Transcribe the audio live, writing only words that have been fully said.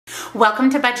Welcome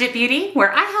to Budget Beauty,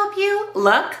 where I help you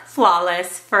look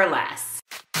flawless for less.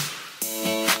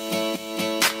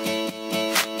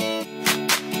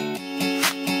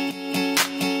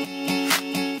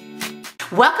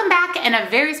 Welcome back, and a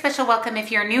very special welcome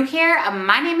if you're new here.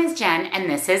 My name is Jen and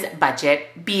this is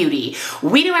Budget Beauty.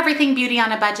 We do everything beauty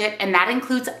on a budget, and that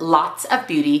includes lots of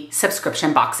beauty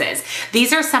subscription boxes.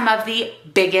 These are some of the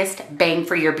biggest bang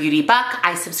for your beauty buck.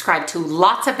 I subscribe to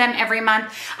lots of them every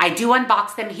month. I do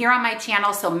unbox them here on my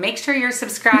channel, so make sure you're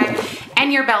subscribed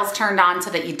and your bell's turned on so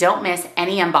that you don't miss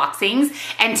any unboxings.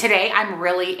 And today I'm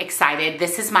really excited.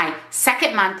 This is my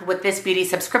second month with this beauty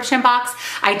subscription box.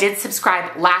 I did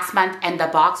subscribe last month and the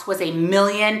box was a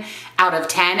million out of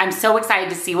 10. I'm so excited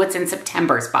to see what's in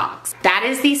September's box. That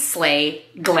is the Slay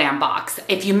Glam box.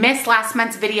 If you missed last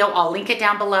month's video, I'll link it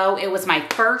down below. It was my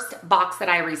first box that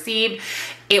I received.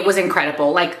 It was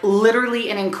incredible, like literally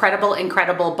an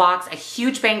incredible box, a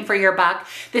huge bang for your buck.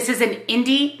 This is an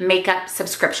indie makeup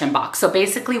subscription box. So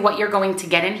basically what you're going to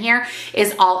get in here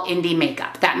is all indie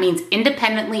makeup. That means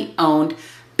independently owned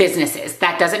businesses.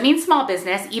 That doesn't mean small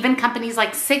business. Even companies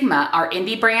like Sigma are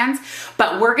indie brands,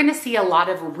 but we're gonna see a lot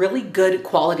of really good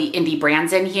quality indie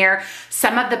brands in here.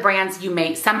 Some of the brands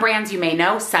some brands you may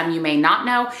know, some you may not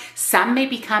know. Some may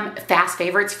become fast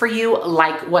favorites for you,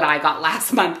 like what I got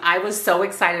last month. I was so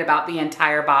excited about the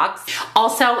entire box.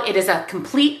 Also, it is a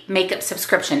complete makeup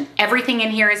subscription. Everything in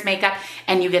here is makeup,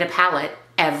 and you get a palette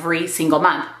every single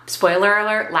month. Spoiler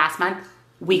alert, last month,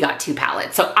 we got 2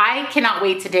 palettes. So I cannot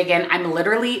wait to dig in. I'm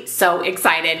literally so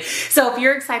excited. So if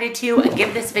you're excited too,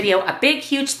 give this video a big,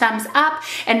 huge thumbs up,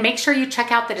 and make sure you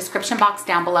check out the description box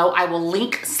down below. I will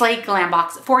link Slay Glam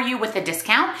box for you with a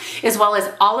discount, as well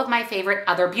as all of my favorite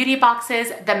other beauty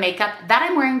boxes, the makeup that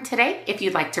I'm wearing today, if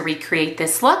you'd like to recreate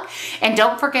this look. And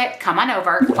don't forget, come on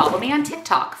over, follow me on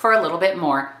TikTok for a little bit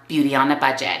more beauty on a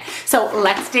budget. So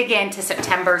let's dig into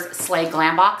September's Slay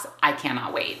Glam box. I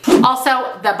cannot wait.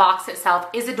 Also, the box itself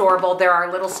is adorable. There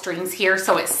are little strings here,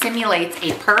 so it simulates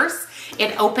a purse.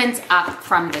 It opens up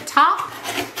from the top.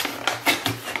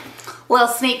 Little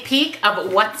sneak peek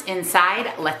of what's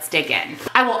inside. Let's dig in.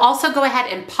 I will also go ahead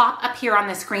and pop up here on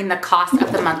the screen the cost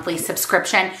of the monthly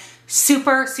subscription.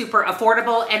 Super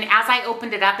affordable. And as I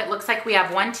opened it up, it looks like we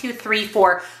have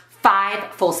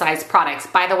 5 full-size products.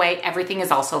 By the way, everything is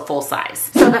also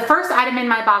full-size. So the first item in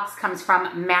my box comes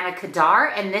from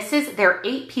Manicadar, and this is their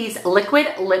 8-piece liquid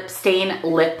lip stain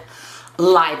lip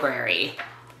library.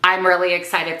 I'm really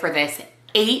excited for this.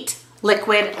 8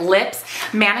 liquid lips.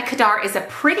 Manicadar is a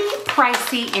pretty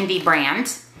pricey indie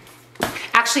brand.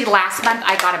 Actually, last month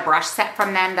I got a brush set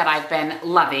from them that I've been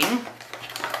loving.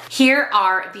 Here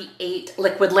are the 8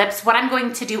 liquid lips. What I'm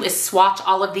going to do is swatch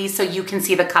all of these so you can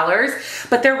see the colors,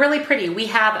 but they're really pretty. We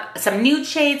have some nude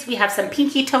shades, we have some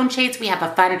pinky tone shades, we have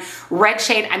a fun red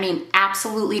shade. I mean,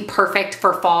 absolutely perfect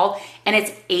for fall, and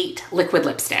it's 8 liquid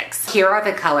lipsticks. Here are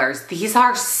the colors. These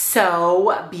are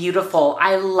so beautiful.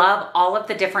 I love all of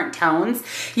the different tones.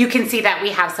 You can see that we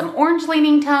have some orange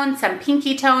leaning tones, some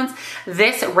pinky tones.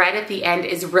 This red at the end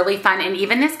is really fun, and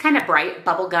even this kind of bright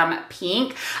bubblegum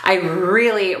pink. I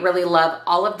really love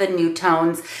all of the nude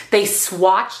tones. They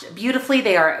swatched beautifully.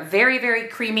 They are very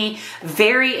creamy,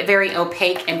 very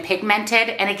opaque and pigmented.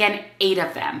 And again, 8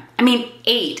 of them. I mean,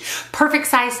 8. Perfect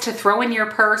size to throw in your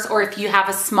purse, or if you have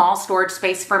a small storage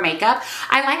space for makeup.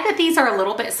 I like that these are a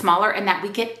little bit smaller and that we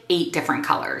get 8 different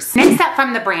colors. Next up,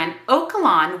 from the brand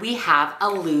Okalon, we have a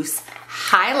loose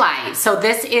highlight. So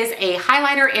this is a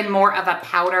highlighter in more of a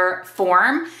powder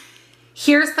form.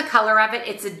 Here's the color of it.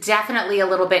 It's definitely a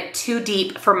little bit too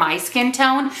deep for my skin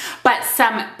tone, but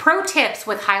some pro tips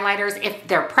with highlighters: if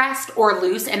they're pressed or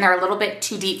loose and they're a little bit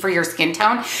too deep for your skin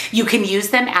tone, you can use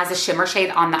them as a shimmer shade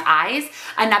on the eyes.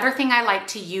 Another thing I like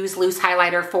to use loose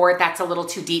highlighter for that's a little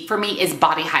too deep for me is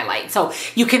body highlight. So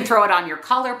you can throw it on your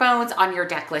collarbones, on your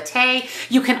décolleté.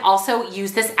 You can also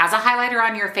use this as a highlighter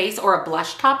on your face or a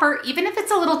blush topper. Even if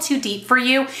it's a little too deep for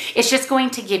you, it's just going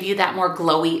to give you that more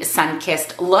glowy,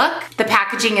 sun-kissed look. The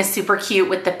packaging is super cute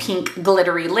with the pink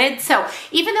glittery lid. So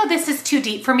even though this is too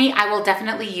deep for me, I will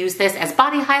definitely use this as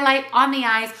body highlight on the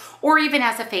eyes, or even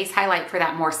as a face highlight for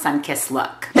that more sun-kissed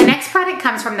look. The next product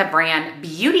comes from the brand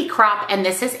Beauty Crop, and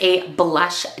this is a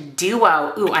blush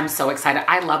duo. Ooh, I'm so excited.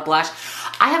 I love blush.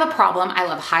 I have a problem. I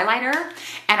love highlighter,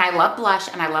 and I love blush,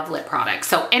 and I love lip products.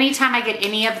 So anytime I get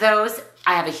any of those,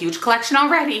 I have a huge collection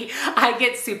already. I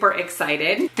get super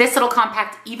excited. This little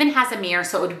compact even has a mirror,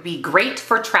 so it would be great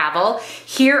for travel.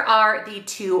 Here are the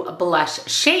 2 blush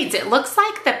shades. It looks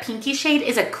like the pinky shade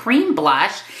is a cream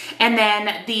blush, and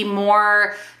then the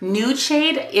more nude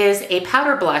shade is a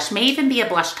powder blush, may even be a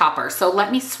blush topper. So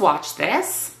let me swatch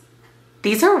this.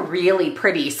 These are really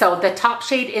pretty. So the top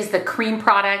shade is the cream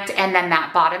product, and then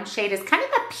that bottom shade is kind of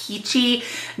a peachy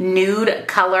nude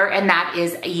color, and that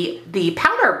is the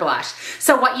powder blush.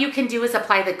 So what you can do is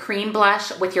apply the cream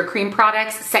blush with your cream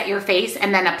products, set your face,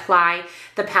 and then apply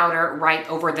the powder right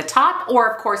over the top,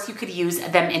 or of course you could use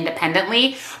them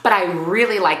independently, but I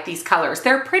really like these colors.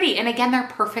 They're pretty, and again, they're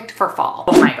perfect for fall.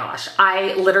 Oh my gosh,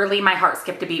 my heart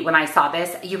skipped a beat when I saw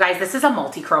this. You guys, this is a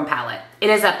multi-chrome palette. It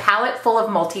is a palette full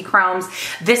of multi-chromes.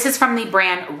 This is from the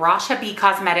brand Rasha B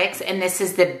Cosmetics, and this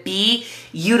is the Be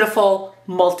Beautiful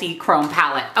multi-chrome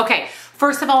palette. Okay.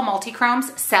 First of all,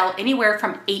 multi-chromes sell anywhere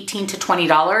from $18 to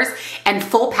 $20, and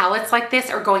full palettes like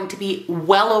this are going to be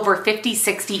well over $50,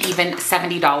 $60, even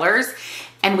 $70.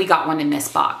 And we got one in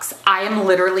this box. I am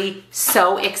literally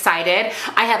so excited.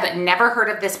 I have never heard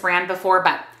of this brand before,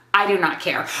 but I do not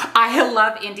care. I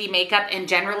love indie makeup, and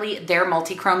generally their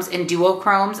multi-chromes and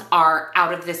duochromes are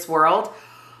out of this world.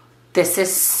 This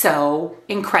is so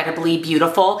incredibly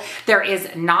beautiful. There is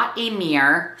not a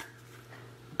mirror.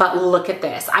 But look at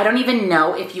this. I don't even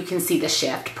know if you can see the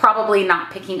shift. Probably not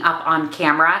picking up on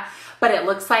camera, but it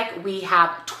looks like we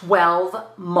have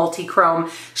 12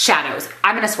 multi-chrome shadows.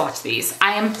 I'm gonna swatch these.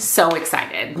 I am so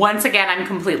excited. Once again, I'm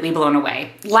completely blown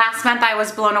away. Last month I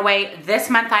was blown away. This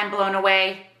month I'm blown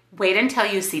away. Wait until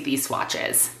you see these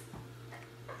swatches.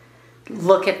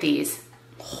 Look at these.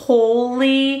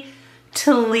 Holy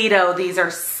Toledo, these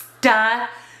are stunning.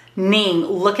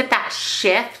 Look at that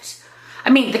shift. I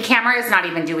mean, the camera is not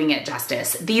even doing it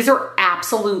justice. These are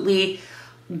absolutely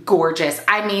gorgeous.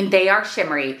 I mean, they are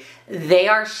shimmery. They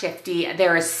are shifty.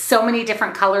 There is so many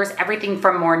different colors, everything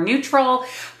from more neutral,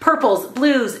 purples,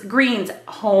 blues, greens.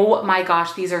 Oh my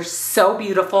gosh, these are so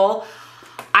beautiful.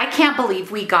 I can't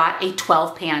believe we got a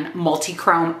 12-pan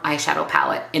multi-chrome eyeshadow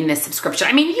palette in this subscription.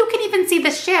 I mean, you can even see the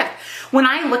shift. When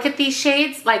I look at these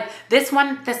shades, like this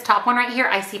one, this top one right here,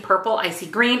 I see purple, I see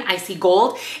green, I see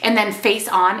gold, and then face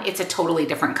on, it's a totally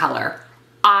different color.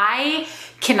 I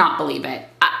cannot believe it.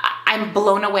 I'm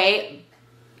blown away.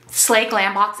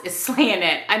 Slayglambox is slaying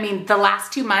it. I mean, the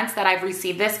last 2 months that I've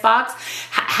received this box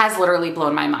has literally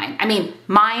blown my mind. I mean,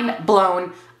 mind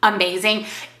blown. Amazing.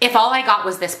 If all I got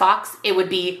was this box, it would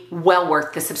be well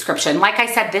worth the subscription. Like I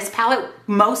said, this palette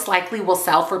most likely will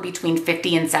sell for between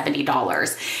 $50 and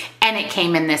 $70. And it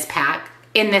came in this pack,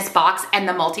 in this box, and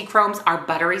the multi-chromes are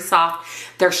buttery soft.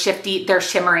 They're shifty, they're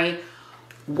shimmery.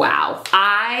 Wow.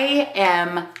 I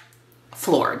am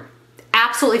floored.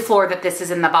 Absolutely floored that this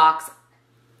is in the box.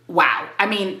 Wow. I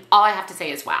mean, all I have to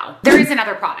say is wow. There is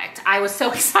another product. I was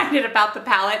so excited about the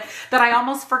palette that I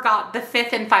almost forgot the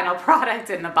 5th and final product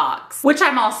in the box, which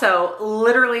I'm also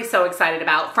literally so excited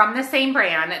about. From the same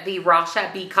brand, the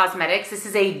Rasha B Cosmetics. This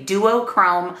is a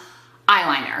duochrome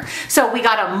eyeliner. So we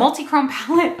got a multi-chrome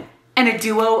palette and a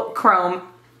duochrome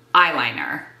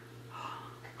eyeliner.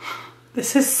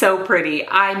 This is so pretty.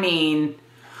 I mean,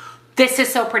 this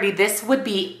is so pretty. This would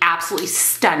be absolutely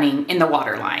stunning in the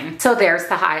waterline. So there's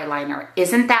the eyeliner.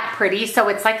 Isn't that pretty? So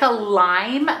it's like a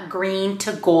lime green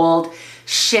to gold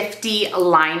shifty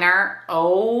liner.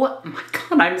 Oh my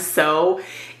God, I'm so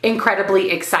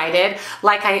incredibly excited.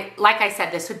 Like I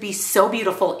said, this would be so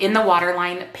beautiful in the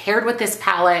waterline paired with this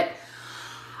palette.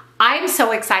 I'm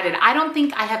so excited. I don't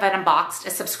think I have unboxed a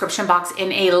subscription box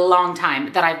in a long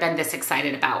time that I've been this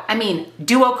excited about. I mean,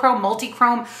 duochrome,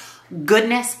 multi-chrome,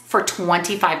 goodness for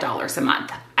 $25 a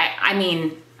month. I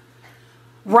mean,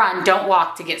 run, don't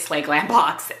walk to get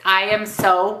Slayglambox. I am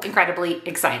so incredibly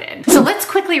excited. So let's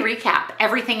quickly recap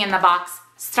everything in the box,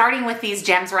 starting with these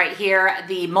gems right here,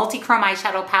 the multi-chrome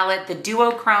eyeshadow palette, the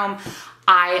duochrome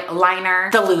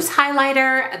eyeliner, the loose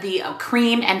highlighter, the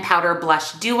cream and powder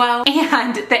blush duo,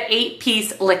 and the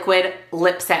 8-piece liquid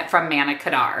lip set from Manna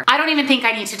Kadar. I don't even think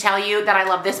I need to tell you that I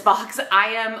love this box. I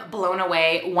am blown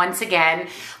away once again.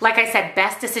 Like I said,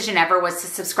 best decision ever was to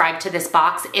subscribe to this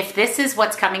box. If this is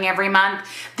what's coming every month,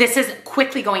 this is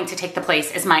quickly going to take the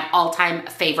place as my all-time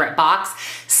favorite box.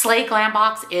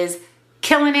 Slayglambox is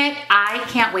killing it. I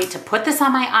can't wait to put this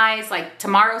on my eyes. Like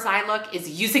tomorrow's eye look is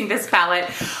using this palette.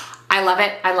 I love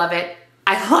it. I love it.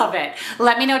 I love it.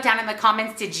 Let me know down in the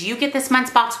comments, did you get this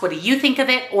month's box? What do you think of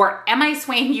it? Or am I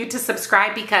swaying you to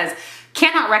subscribe? Because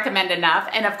cannot recommend enough.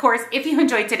 And of course, if you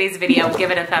enjoyed today's video,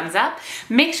 give it a thumbs up.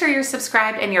 Make sure you're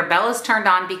subscribed and your bell is turned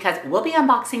on because we'll be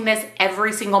unboxing this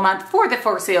every single month for the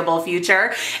foreseeable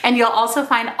future. And you'll also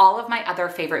find all of my other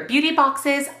favorite beauty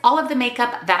boxes, all of the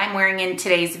makeup that I'm wearing in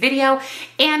today's video,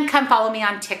 and come follow me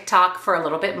on TikTok for a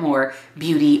little bit more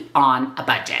beauty on a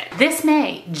budget. This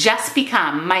may just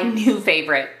become my new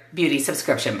favorite beauty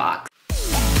subscription box.